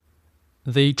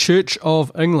The Church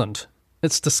of England.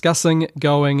 It's discussing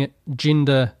going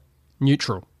gender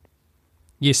neutral.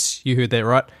 Yes, you heard that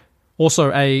right.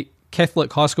 Also, a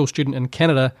Catholic high school student in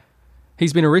Canada,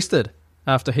 he's been arrested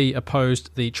after he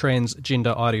opposed the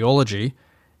transgender ideology.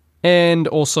 And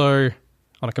also,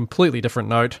 on a completely different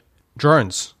note,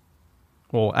 drones,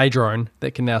 or a drone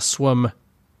that can now swim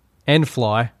and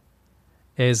fly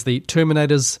as the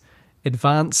Terminators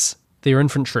advance their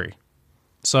infantry.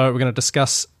 So we're going to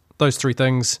discuss those three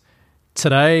things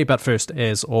today, but first,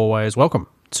 as always, welcome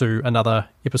to another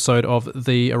episode of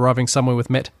the Arriving Somewhere with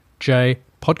Matt J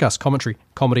podcast, commentary,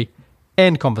 comedy,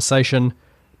 and conversation.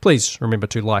 Please remember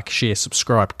to like, share,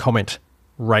 subscribe, comment,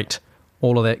 rate,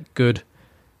 all of that good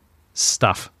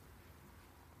stuff.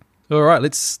 All right,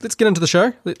 let's get into the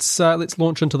show. Let's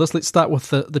launch into this. Let's start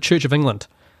with the Church of England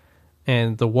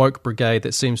and the woke brigade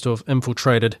that seems to have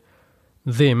infiltrated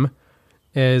them.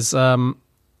 As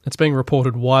it's being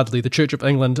reported widely, the Church of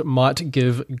England might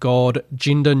give God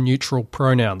gender-neutral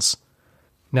pronouns.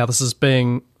 Now, this is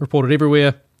being reported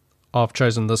everywhere. I've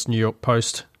chosen this New York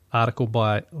Post article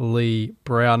by Lee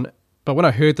Brown. But when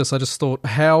I heard this, I just thought,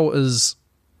 how's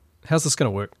this going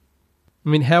to work? I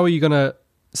mean, how are you going to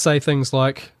say things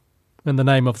like, in the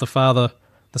name of the Father,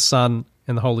 the Son,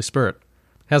 and the Holy Spirit?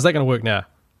 How's that going to work now?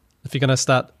 If you're going to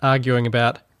start arguing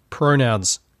about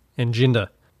pronouns and gender,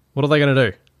 what are they going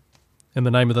to do? In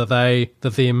the name of the they, the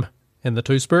them, and the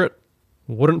two-spirit?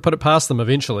 Wouldn't put it past them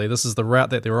eventually. This is the route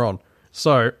that they're on.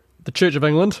 So, the Church of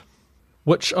England,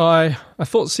 which I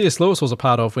thought C.S. Lewis was a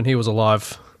part of when he was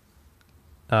alive,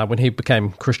 when he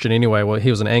became Christian anyway. Well, he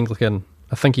was an Anglican.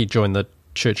 I think he joined the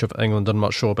Church of England, I'm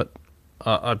not sure, but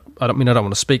I don't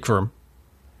want to speak for him,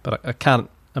 but I can't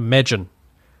imagine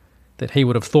that he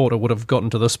would have thought it would have gotten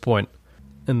to this point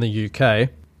in the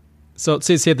UK. So it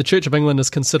says here, the Church of England is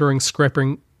considering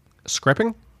scrapping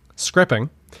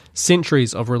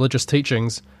centuries of religious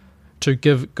teachings to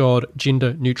give God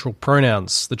gender-neutral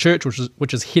pronouns. The Church,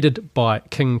 which is headed by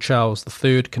King Charles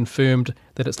III, confirmed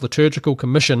that its liturgical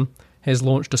commission has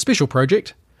launched a special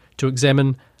project to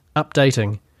examine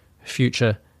updating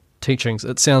future teachings.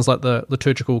 It sounds like the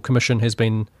liturgical commission has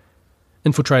been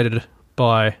infiltrated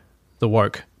by the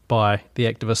woke, by the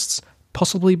activists,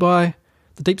 possibly by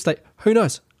the deep state. Who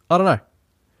knows? I don't know.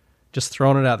 Just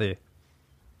throwing it out there.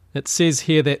 It says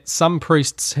here that some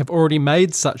priests have already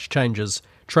made such changes,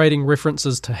 trading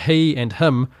references to he and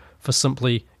him for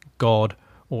simply God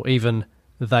or even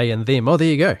they and them. Oh, there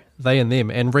you go. They and them.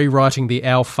 And rewriting the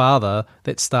Our Father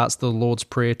that starts the Lord's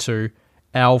Prayer to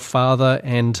Our Father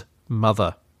and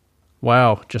Mother.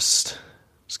 Wow, just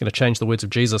going to change the words of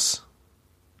Jesus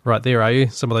right there, are you?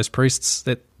 Some of those priests,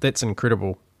 that's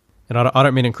incredible. And I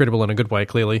don't mean incredible in a good way,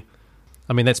 clearly.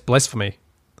 I mean, that's blasphemy,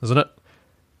 isn't it?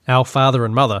 Our Father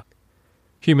and Mother.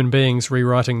 Human beings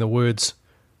rewriting the words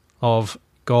of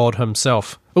God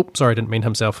himself. Oh, sorry, I didn't mean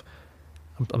himself.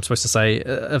 I'm supposed to say,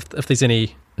 if there's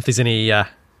any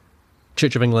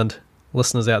Church of England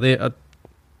listeners out there, I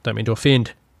don't mean to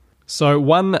offend. So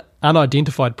one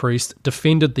unidentified priest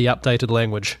defended the updated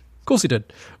language. Of course he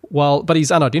did. But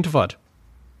he's unidentified.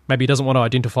 Maybe he doesn't want to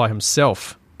identify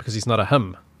himself because he's not a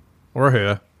him or a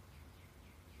her.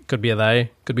 Could be a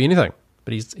they, could be anything.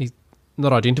 But he's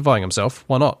not identifying himself.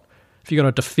 Why not? If you're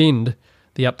going to defend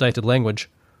the updated language,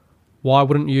 why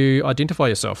wouldn't you identify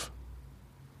yourself?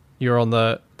 You're on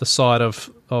the side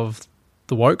of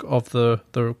the woke, of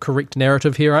the correct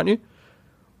narrative here, aren't you?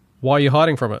 Why are you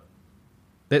hiding from it?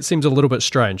 That seems a little bit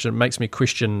strange. It makes me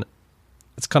question.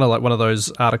 It's kind of like one of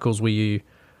those articles where you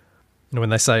know, when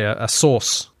they say a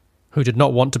source who did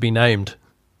not want to be named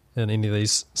in any of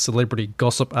these celebrity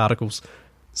gossip articles.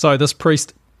 So this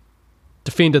priest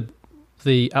defended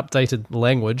the updated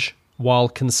language while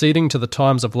conceding to the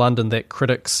Times of London that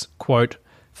critics, quote,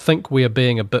 think we are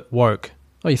being a bit woke.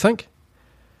 Oh, you think?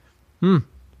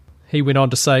 He went on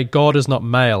to say, God is not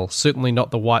male, certainly not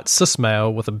the white cis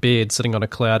male with a beard sitting on a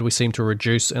cloud we seem to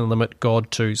reduce and limit God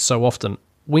to so often.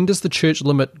 When does the church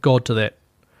limit God to that?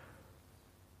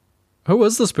 Who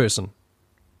is this person?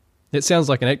 It sounds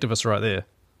like an activist right there.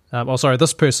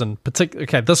 This person,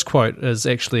 this quote is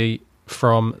actually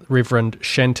from Reverend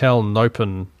Chantal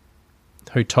Nopin,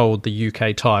 who told the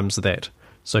UK Times that.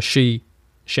 So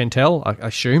Chantal, I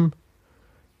assume,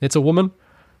 it's a woman.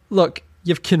 Look,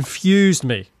 you've confused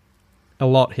me a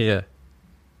lot here,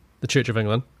 the Church of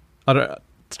England.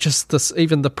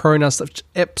 Even the pronoun stuff,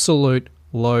 absolute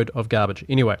load of garbage.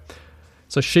 Anyway,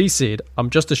 so she said, I'm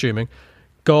just assuming,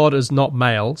 God is not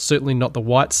male, certainly not the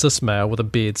white cis male with a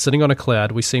beard sitting on a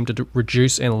cloud we seem to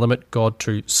reduce and limit God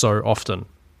to so often.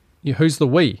 Who's the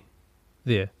we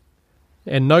there?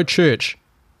 And no church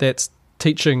that's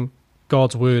teaching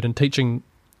God's word and teaching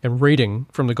and reading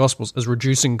from the Gospels is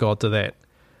reducing God to that.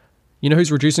 You know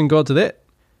who's reducing God to that?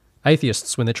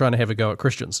 Atheists, when they're trying to have a go at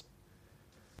Christians.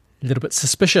 A little bit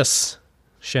suspicious,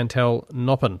 Chantal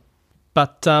Noppen.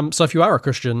 But so if you are a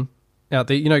Christian out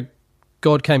there, you know,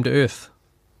 God came to earth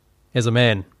as a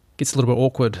man. Gets a little bit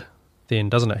awkward then,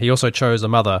 doesn't it? He also chose a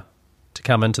mother to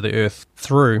come into the earth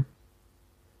through.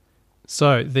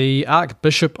 So the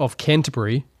Archbishop of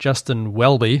Canterbury, Justin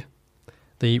Welby,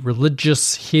 the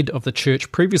religious head of the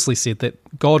church, previously said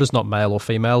that God is not male or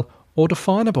female or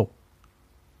definable.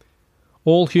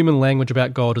 All human language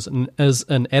about God is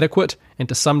inadequate and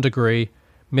to some degree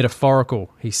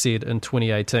metaphorical, he said in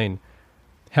 2018.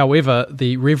 However,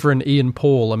 the Reverend Ian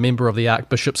Paul, a member of the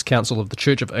Archbishop's Council of the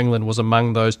Church of England, was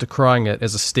among those decrying it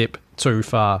as a step too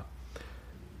far.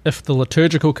 If the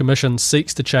Liturgical Commission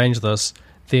seeks to change this,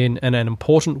 then in an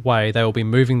important way they will be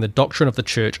moving the doctrine of the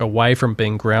Church away from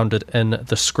being grounded in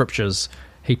the Scriptures,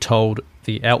 he told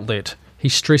the outlet. He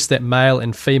stressed that male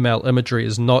and female imagery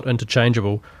is not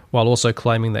interchangeable, while also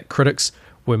claiming that critics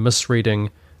were misreading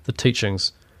the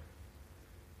teachings.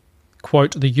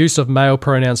 Quote, the use of male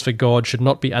pronouns for God should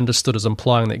not be understood as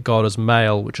implying that God is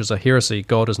male, which is a heresy.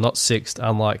 God is not sexed,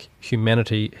 unlike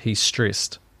humanity, he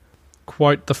stressed.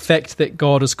 Quote, the fact that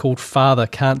God is called Father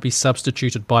can't be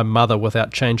substituted by Mother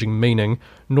without changing meaning,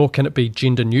 nor can it be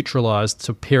gender neutralized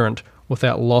to parent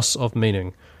without loss of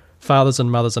meaning. Fathers and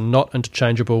mothers are not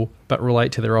interchangeable, but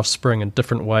relate to their offspring in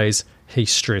different ways, he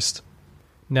stressed.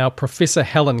 Now, Professor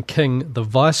Helen King, the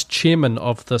Vice Chairman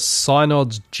of the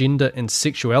Synod's Gender and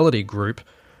Sexuality Group,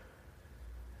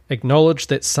 acknowledged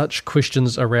that such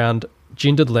questions around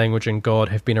gendered language and God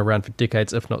have been around for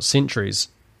decades, if not centuries.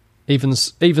 Even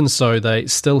so, they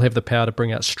still have the power to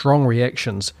bring out strong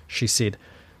reactions, she said.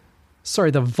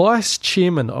 Sorry, the Vice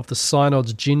Chairman of the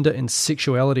Synod's Gender and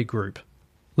Sexuality Group.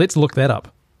 Let's look that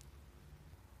up.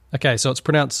 Okay, so it's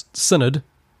pronounced synod.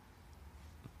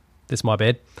 That's my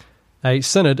bad. A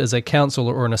synod is a council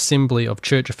or an assembly of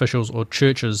church officials or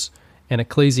churches, an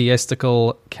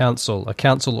ecclesiastical council, a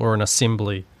council or an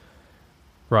assembly.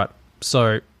 Right,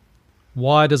 so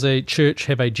why does a church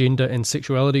have a gender and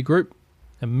sexuality group?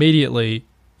 Immediately,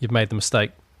 you've made the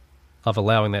mistake of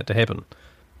allowing that to happen.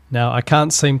 Now, I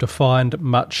can't seem to find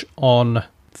much on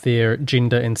their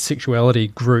gender and sexuality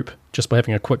group just by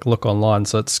having a quick look online,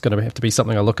 so it's going to have to be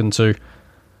something I look into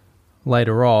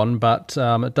later on, but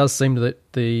it does seem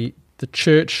that the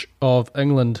Church of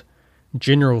England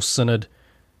General Synod,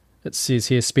 it says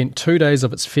here, spent 2 days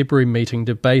of its February meeting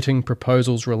debating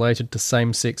proposals related to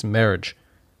same-sex marriage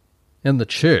in the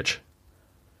church.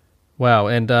 Wow,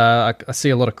 and I see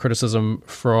a lot of criticism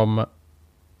from,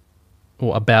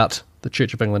 or about the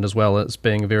Church of England as well as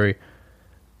being very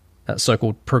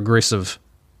so-called progressive.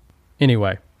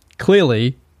 Anyway,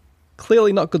 clearly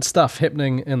not good stuff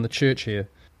happening in the church here.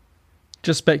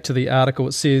 Just back to the article,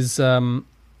 it says,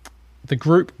 the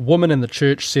group Women in the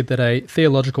Church said that a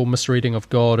theological misreading of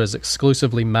God as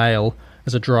exclusively male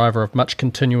is a driver of much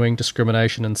continuing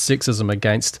discrimination and sexism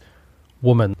against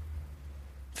women.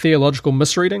 Theological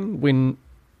misreading when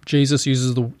Jesus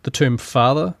uses the term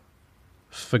Father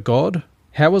for God?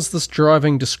 How is this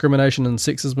driving discrimination and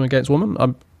sexism against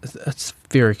women? It's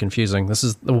very confusing. This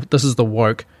is the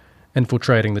woke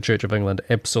infiltrating the Church of England,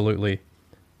 absolutely,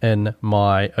 in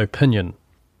my opinion.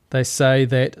 They say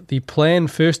that the plan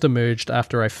first emerged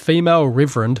after a female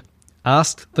reverend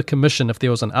asked the commission if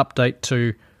there was an update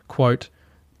to, quote,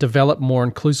 develop more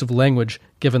inclusive language,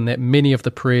 given that many of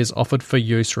the prayers offered for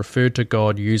use referred to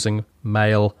God using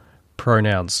male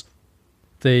pronouns.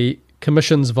 The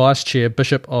commission's vice chair,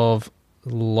 Bishop of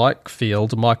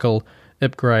Lichfield, Michael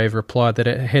Ipgrave, replied that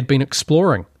it had been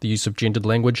exploring the use of gendered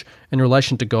language in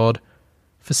relation to God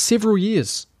for several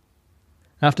years.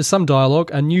 After some dialogue,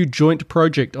 a new joint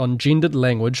project on gendered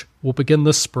language will begin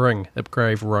this spring,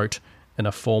 Ipgrave wrote in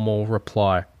a formal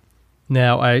reply.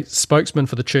 Now, a spokesman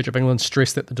for the Church of England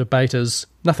stressed that the debate is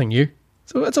nothing new.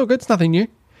 So it's all good, it's nothing new.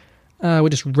 We're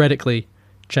just radically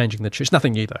changing the church.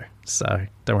 Nothing new, though, so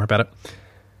don't worry about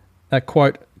it.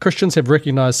 Quote, Christians have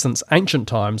recognised since ancient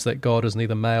times that God is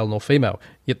neither male nor female,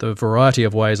 yet the variety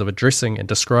of ways of addressing and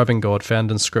describing God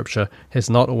found in Scripture has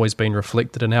not always been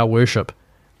reflected in our worship,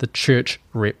 the church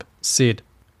rep said.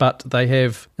 But they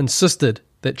have insisted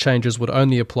that changes would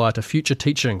only apply to future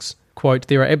teachings. Quote,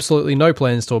 there are absolutely no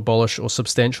plans to abolish or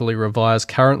substantially revise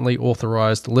currently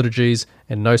authorised liturgies,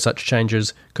 and no such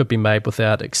changes could be made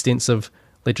without extensive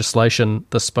legislation,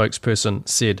 the spokesperson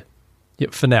said.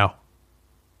 Yet for now,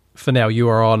 you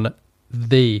are on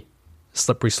the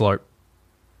slippery slope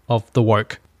of the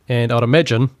woke And I'd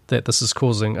imagine that this is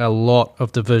causing a lot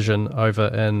of division over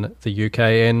in the UK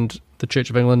and the Church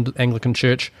of England, Anglican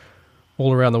Church,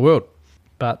 all around the world.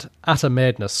 But utter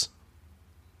madness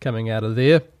coming out of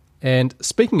there. And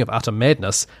speaking of utter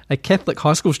madness, a Catholic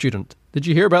high school student. Did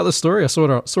you hear about this story? I saw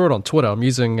it on Twitter. I'm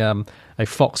using a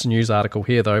Fox News article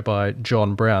here, though, by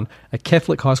John Brown. A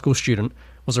Catholic high school student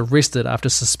was arrested after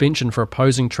suspension for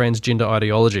opposing transgender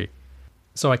ideology.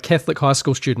 So a Catholic high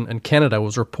school student in Canada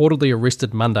was reportedly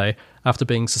arrested Monday after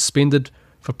being suspended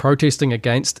for protesting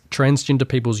against transgender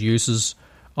people's uses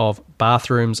of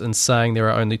bathrooms and saying there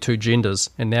are only two genders,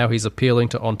 and now he's appealing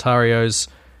to Ontario's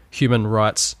Human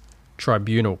Rights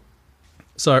Tribunal.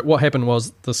 So what happened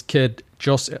was this kid,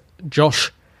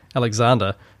 Josh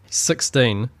Alexander,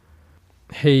 16,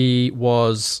 he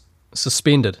was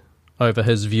suspended over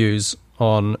his views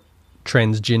on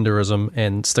transgenderism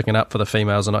and sticking up for the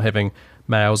females and not having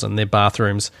males in their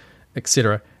bathrooms,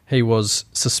 etc. He was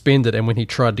suspended, and when he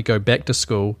tried to go back to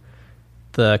school,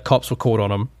 the cops were called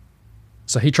on him.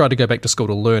 So he tried to go back to school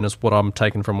to learn, is what I'm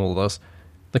taking from all of this.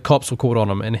 The cops were called on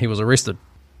him, and he was arrested.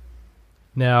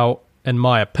 Now, in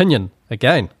my opinion,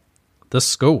 again, this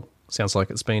school sounds like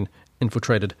it's been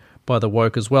infiltrated by the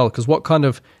woke as well, because what kind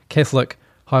of Catholic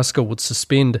high school would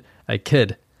suspend a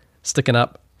kid sticking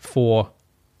up for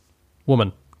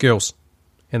women, girls,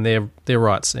 and their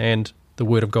rights and the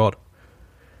word of God?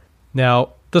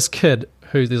 Now, this kid,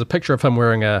 who there's a picture of him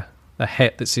wearing a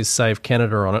hat that says Save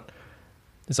Canada on it,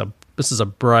 this is a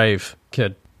brave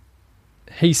kid.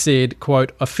 He said,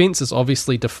 quote, "Offence is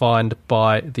obviously defined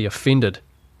by the offended,"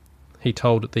 he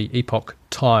told the Epoch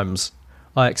Times.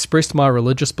 "I expressed my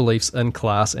religious beliefs in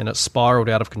class and it spiraled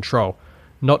out of control.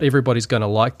 Not everybody's going to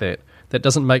like that. That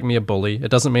doesn't make me a bully.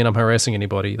 It doesn't mean I'm harassing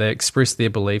anybody. They express their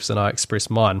beliefs and I express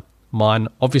mine. Mine,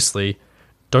 obviously,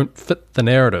 don't fit the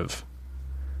narrative."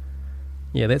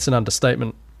 Yeah, that's an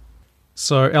understatement.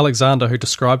 So Alexander, who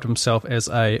described himself as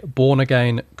a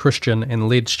born-again Christian and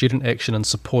led student action in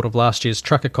support of last year's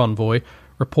trucker convoy,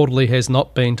 reportedly has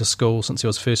not been to school since he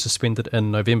was first suspended in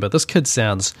November. This kid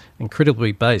sounds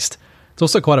incredibly based. It's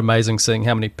also quite amazing seeing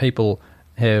how many people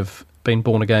have been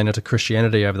born again into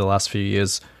Christianity over the last few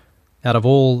years. Out of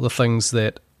all the things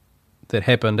that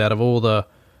happened, out of all the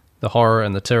horror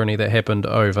and the tyranny that happened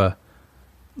over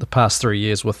the past 3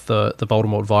 years with the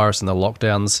Voldemort virus and the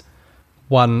lockdowns,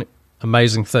 one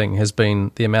amazing thing has been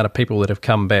the amount of people that have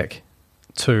come back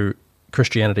to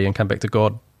Christianity and come back to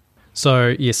God.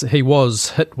 So, yes, he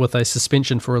was hit with a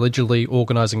suspension for allegedly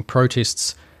organising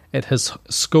protests at his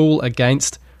school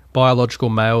against biological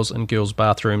males in girls'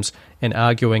 bathrooms and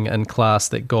arguing in class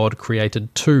that God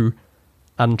created two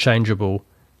unchangeable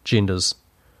genders.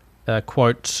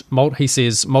 Quote, he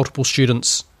says, "Multiple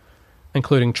students,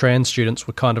 including trans students,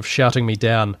 were kind of shouting me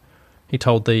down," he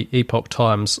told the Epoch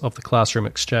Times of the classroom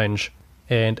exchange.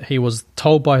 And he was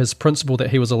told by his principal that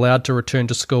he was allowed to return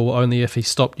to school only if he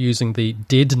stopped using the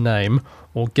dead name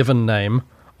or given name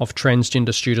of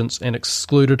transgender students and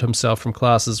excluded himself from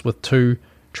classes with two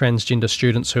transgender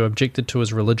students who objected to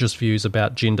his religious views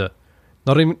about gender.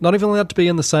 Not even allowed to be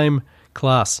in the same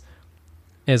class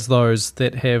as those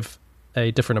that have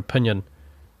a different opinion.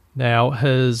 Now,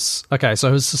 his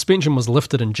suspension was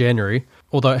lifted in January,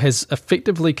 although it has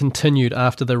effectively continued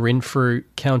after the Renfrew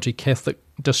County Catholic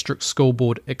District School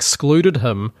Board excluded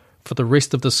him for the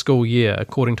rest of the school year,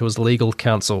 according to his legal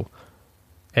counsel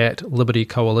at Liberty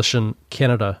Coalition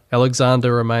Canada.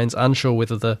 Alexander remains unsure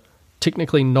whether the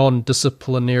technically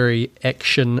non-disciplinary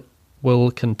action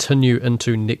will continue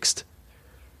into next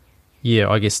year.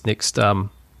 I guess the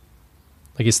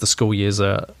school years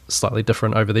are slightly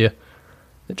different over there.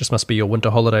 It just must be your winter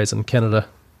holidays in Canada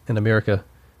and America.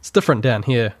 It's different down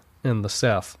here in the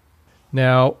south.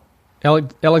 Now,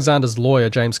 Alexander's lawyer,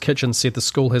 James Kitchen, said the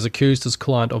school has accused his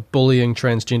client of bullying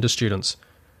transgender students.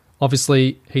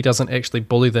 Obviously, he doesn't actually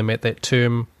bully them at that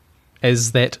term,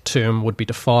 as that term would be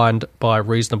defined by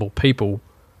reasonable people.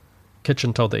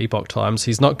 Kitchen told the Epoch Times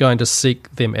he's not going to seek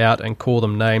them out and call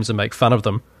them names and make fun of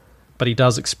them, but he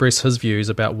does express his views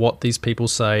about what these people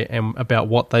say and about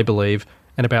what they believe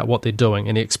and about what they're doing,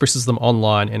 and he expresses them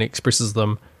online and he expresses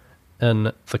them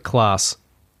in the class.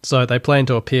 So they plan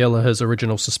to appeal his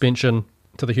original suspension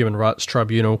to the Human Rights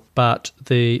Tribunal, but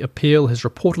the appeal has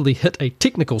reportedly hit a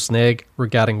technical snag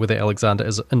regarding whether Alexander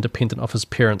is independent of his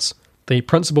parents. The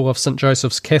principal of St.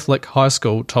 Joseph's Catholic High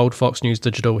School told Fox News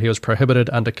Digital he was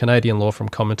prohibited under Canadian law from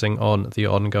commenting on the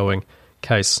ongoing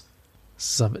case.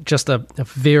 So just a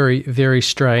very, very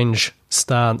strange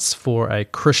stance for a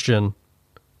Christian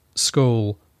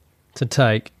school to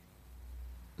take,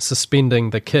 suspending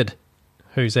the kid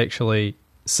who's actually,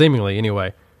 seemingly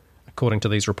anyway, according to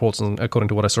these reports and according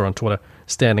to what I saw on Twitter,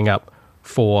 standing up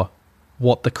for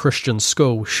what the Christian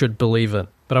school should believe in.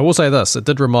 But I will say this, it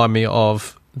did remind me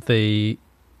of the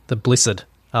blessed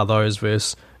are those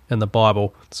verse in the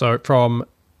Bible. So from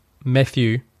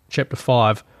Matthew chapter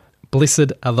 5,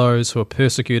 blessed are those who are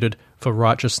persecuted for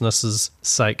righteousness'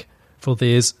 sake, for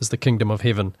theirs is the kingdom of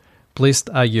heaven. Blessed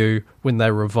are you when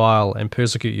they revile and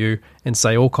persecute you and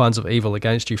say all kinds of evil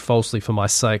against you falsely for my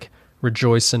sake.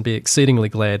 Rejoice and be exceedingly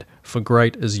glad, for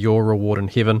great is your reward in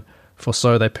heaven, for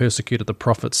so they persecuted the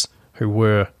prophets who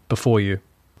were before you.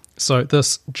 So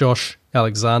this Josh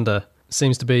Alexander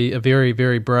seems to be a very,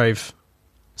 very brave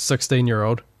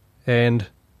 16-year-old, and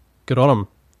good on him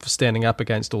for standing up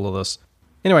against all of this.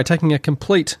 Anyway, taking a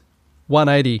complete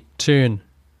 180 turn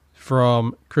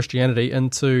from Christianity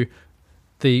into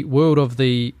the world of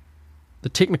the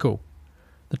technical,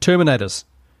 the Terminators.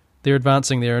 They're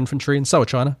advancing their infantry, and so are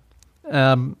China.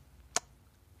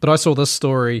 But I saw this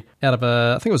story out of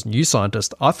I think it was New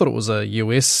Scientist. I thought it was a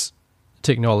US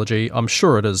technology. I'm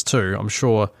sure it is too. I'm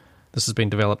sure this has been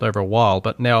developed over a while,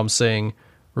 but now I'm seeing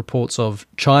reports of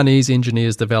Chinese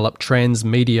engineers develop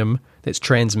transmedium. That's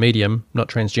transmedium, not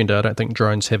transgender. I don't think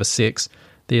drones have a sex.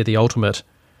 They're the ultimate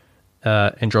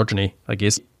androgyny, I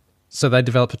guess. So they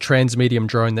developed a transmedium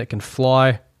drone that can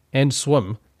fly and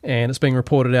swim, and it's being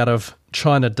reported out of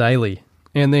China Daily.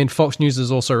 And then Fox News is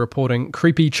also reporting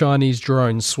creepy Chinese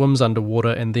drone swims underwater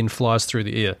and then flies through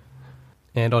the air.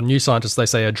 And on New Scientist, they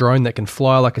say a drone that can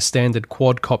fly like a standard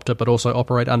quadcopter but also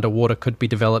operate underwater could be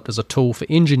developed as a tool for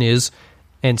engineers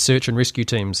and search and rescue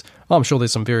teams. I'm sure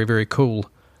there's some very, very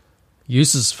cool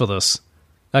uses for this.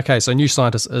 Okay, so New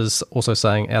Scientist is also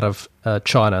saying out of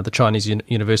China, the Chinese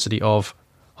University of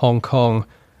Hong Kong.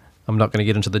 I'm not going to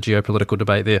get into the geopolitical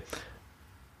debate there.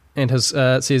 And it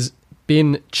says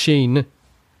Ben Chin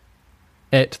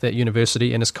at that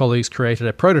university and his colleagues created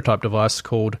a prototype device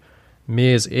called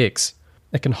MERS X.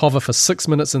 It can hover for 6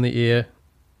 minutes in the air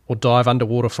or dive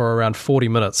underwater for around 40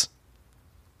 minutes.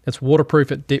 It's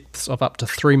waterproof at depths of up to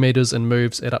 3 meters and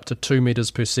moves at up to 2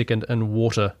 meters per second in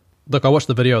water. Look, I watched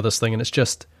the video of this thing and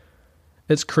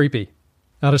it's creepy.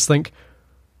 I just think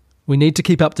we need to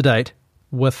keep up to date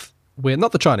with,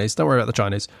 not the Chinese, don't worry about the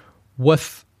Chinese,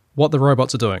 with what the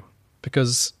robots are doing.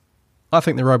 Because I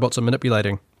think the robots are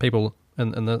manipulating people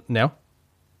now.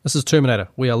 This is Terminator.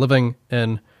 We are living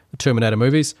in the Terminator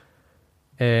movies,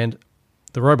 and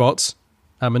the robots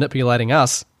are manipulating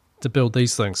us to build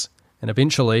these things. And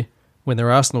eventually, when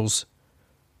their arsenal's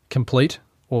complete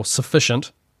or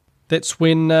sufficient, that's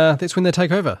when they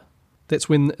take over. That's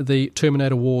when the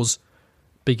Terminator wars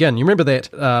begin. You remember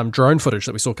that drone footage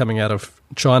that we saw coming out of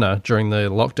China during the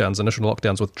lockdowns, initial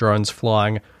lockdowns, with drones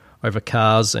flying over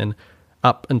cars and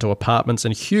up into apartments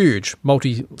and huge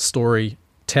multi-story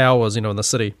towers, in the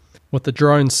city, with the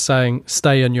drones saying,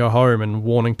 stay in your home, and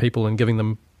warning people and giving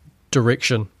them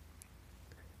direction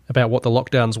about what the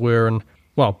lockdowns were and,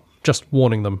 well, just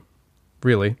warning them,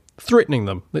 really. Threatening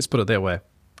them, let's put it that way.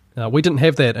 We didn't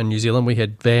have that in New Zealand. We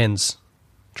had vans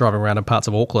driving around in parts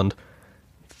of Auckland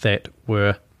that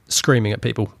were screaming at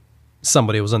people.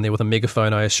 Somebody was in there with a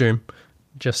megaphone, I assume,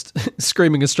 just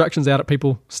screaming instructions out at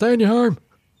people. Stay in your home.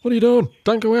 What are you doing?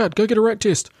 Don't go out. Go get a rat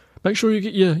test. Make sure you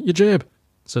get your jab.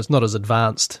 So it's not as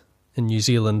advanced in New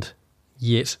Zealand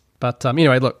yet. But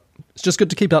anyway, look, it's just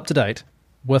good to keep up to date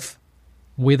with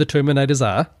where the Terminators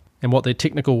are and what their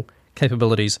technical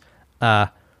capabilities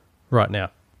are right now.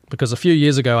 Because a few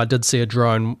years ago, I did see a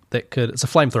drone it's a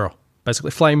flamethrower,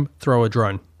 basically flamethrower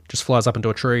drone. Just flies up into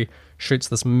a tree, shoots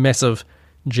this massive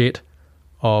jet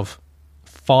of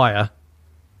fire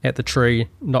at the tree,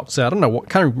 knocks out,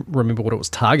 can't remember what it was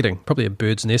targeting, probably a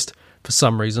bird's nest for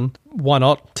some reason. Why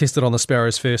not? Test it on the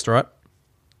sparrows first, right?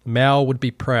 Mao would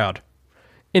be proud.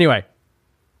 Anyway,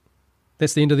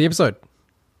 that's the end of the episode.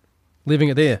 Leaving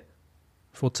it there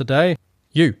for today.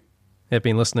 You have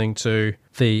been listening to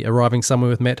the Arriving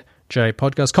Somewhere with Matt J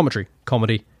podcast, commentary,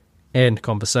 comedy, and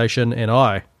conversation, and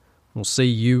I will see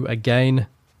you again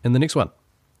in the next one.